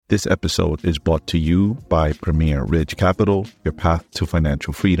This episode is brought to you by Premier Ridge Capital. Your path to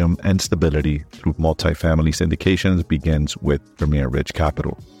financial freedom and stability through multifamily syndications begins with Premier Ridge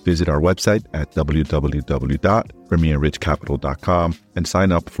Capital. Visit our website at www.premierridgecapital.com and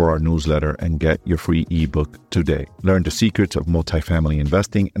sign up for our newsletter and get your free ebook today. Learn the secrets of multifamily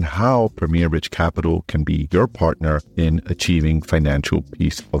investing and how Premier Ridge Capital can be your partner in achieving financial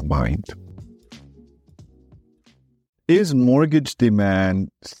peace of mind. Is mortgage demand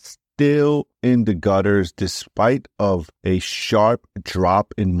still in the gutters despite of a sharp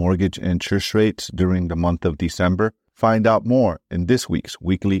drop in mortgage interest rates during the month of December? Find out more in this week's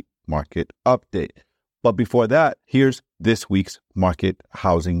weekly market update. But before that, here's this week's market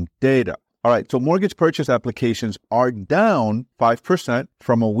housing data. All right, so mortgage purchase applications are down 5%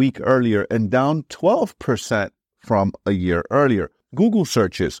 from a week earlier and down 12% from a year earlier. Google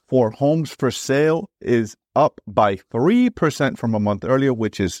searches for homes for sale is up by 3% from a month earlier,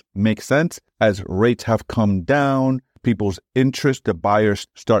 which makes sense as rates have come down. People's interest, the buyers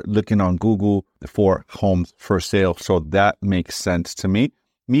start looking on Google for homes for sale. So that makes sense to me.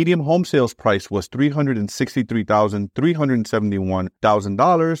 Median home sales price was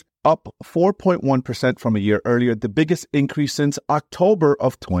 $371,000, up 4.1% from a year earlier, the biggest increase since October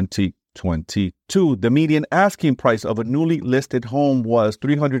of 2022. The median asking price of a newly listed home was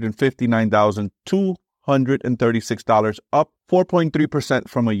 $359,236, up 4.3%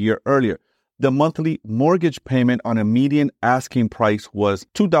 from a year earlier. The monthly mortgage payment on a median asking price was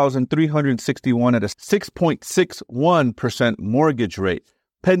 $2,361 at a 6.61% mortgage rate.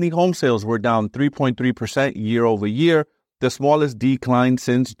 Pending home sales were down 3.3% year over year, the smallest decline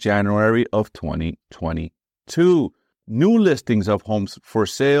since January of 2022. New listings of homes for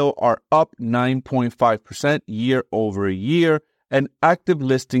sale are up 9.5% year over year, and active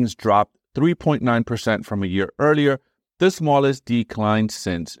listings dropped 3.9% from a year earlier, the smallest decline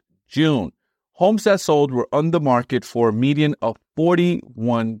since June. Homes that sold were on the market for a median of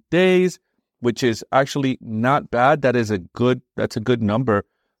 41 days, which is actually not bad. That's a good number,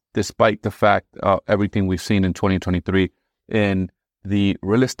 despite the fact of everything we've seen in 2023 in the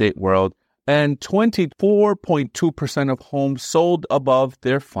real estate world. And 24.2% of homes sold above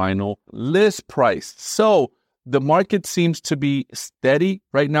their final list price. So the market seems to be steady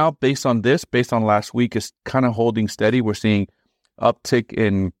right now based on last week is kind of holding steady. We're seeing an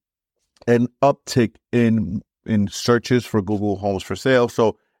uptick in searches for Google homes for sale.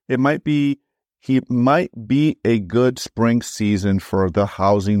 So it might be a good spring season for the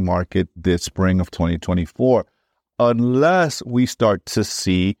housing market this spring of 2024, unless we start to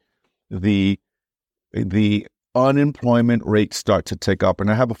see the unemployment rate start to tick up. And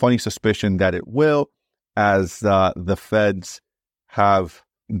I have a funny suspicion that it will, as the Feds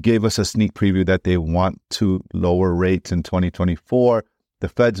gave us a sneak preview that they want to lower rates in 2024. The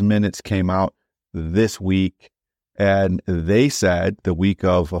Fed's minutes came out this week, and they said the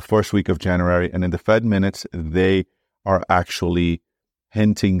first week of January, and in the Fed minutes, they are actually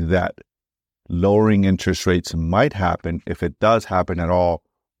hinting that lowering interest rates might happen. If it does happen at all,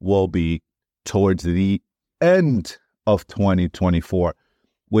 will be towards the end of 2024,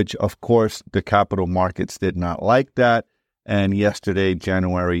 which, of course, the capital markets did not like that. And yesterday,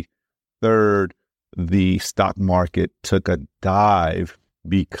 January 3rd, the stock market took a dive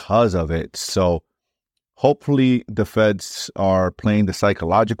because of it. So hopefully the Feds are playing the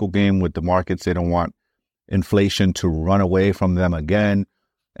psychological game with the markets. They don't want inflation to run away from them again.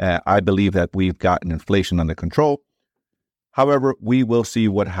 I believe that we've gotten inflation under control. However, we will see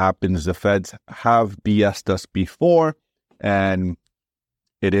what happens. The Feds have BS'd us before, and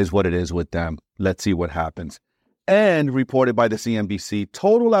it is what it is with them. Let's see what happens. And reported by the CNBC,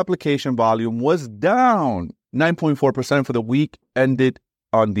 total application volume was down 9.4% for the week ended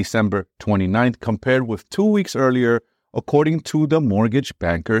on December 29th, compared with 2 weeks earlier, according to the Mortgage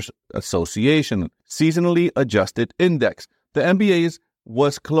Bankers Association seasonally adjusted index. The MBA's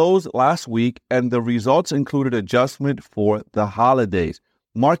was closed last week, and the results included adjustment for the holidays.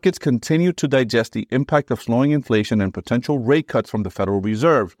 Markets continue to digest the impact of slowing inflation and potential rate cuts from the Federal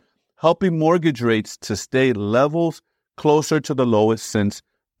Reserve, helping mortgage rates to stay levels closer to the lowest since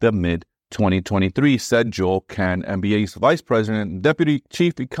the mid-2023, said Joel Kahn, MBA's vice president and deputy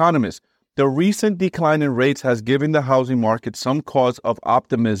chief economist. The recent decline in rates has given the housing market some cause of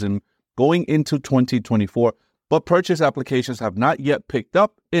optimism going into 2024, but purchase applications have not yet picked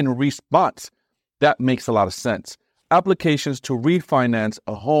up in response. That makes a lot of sense. Applications to refinance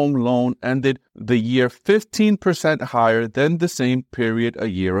a home loan ended the year 15% higher than the same period a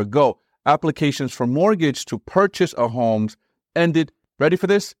year ago. Applications for mortgage to purchase a home ended, ready for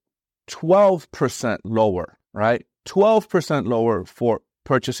this, 12% lower, right? 12% lower for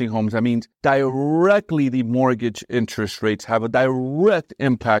purchasing homes. That means directly the mortgage interest rates have a direct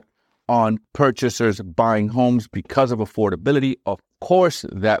impact on purchasers buying homes because of affordability. Of course,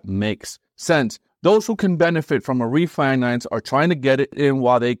 that makes sense. Those who can benefit from a refinance are trying to get it in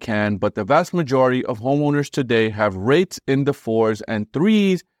while they can, but the vast majority of homeowners today have rates in the 4s and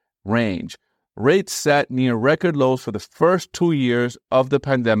 3s range. Rates sat near record lows for the first 2 years of the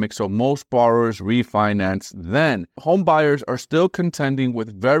pandemic, so most borrowers refinance then. Home buyers are still contending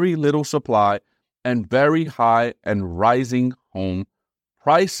with very little supply and very high and rising home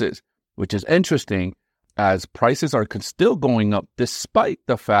prices, which is interesting as prices are still going up despite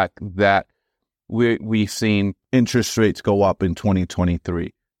the fact that we've seen interest rates go up in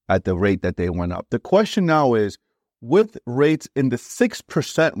 2023 at the rate that they went up. The question now is, with rates in the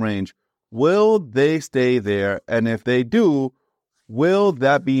 6% range, will they stay there? And if they do, will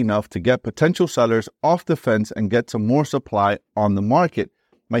that be enough to get potential sellers off the fence and get some more supply on the market?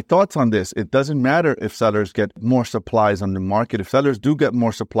 My thoughts on this: it doesn't matter if sellers get more supplies on the market. If sellers do get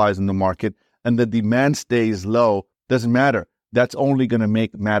more supplies in the market and the demand stays low, doesn't matter. That's only going to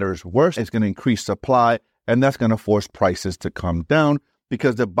make matters worse. It's going to increase supply, and that's going to force prices to come down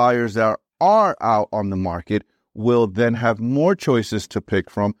because the buyers that are out on the market will then have more choices to pick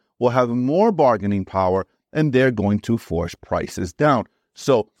from, will have more bargaining power, and they're going to force prices down.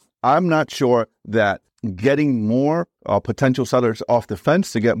 So I'm not sure that getting more potential sellers off the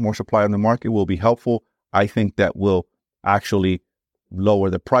fence to get more supply on the market will be helpful. I think that will actually lower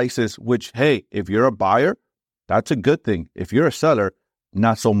the prices, which, hey, if you're a buyer, that's a good thing. If you're a seller,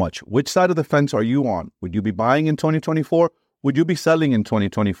 not so much. Which side of the fence are you on? Would you be buying in 2024? Would you be selling in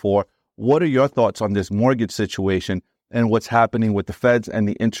 2024? What are your thoughts on this mortgage situation and what's happening with the feds and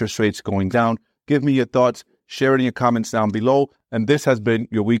the interest rates going down? Give me your thoughts. Share it in your comments down below. And this has been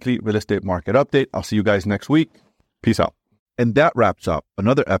your weekly real estate market update. I'll see you guys next week. Peace out. And that wraps up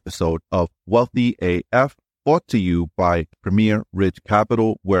another episode of Wealthy AF, brought to you by Premier Ridge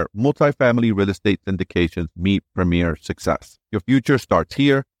Capital, where multifamily real estate syndications meet premier success. Your future starts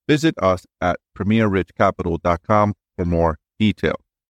here. Visit us at premierridgecapital.com for more details.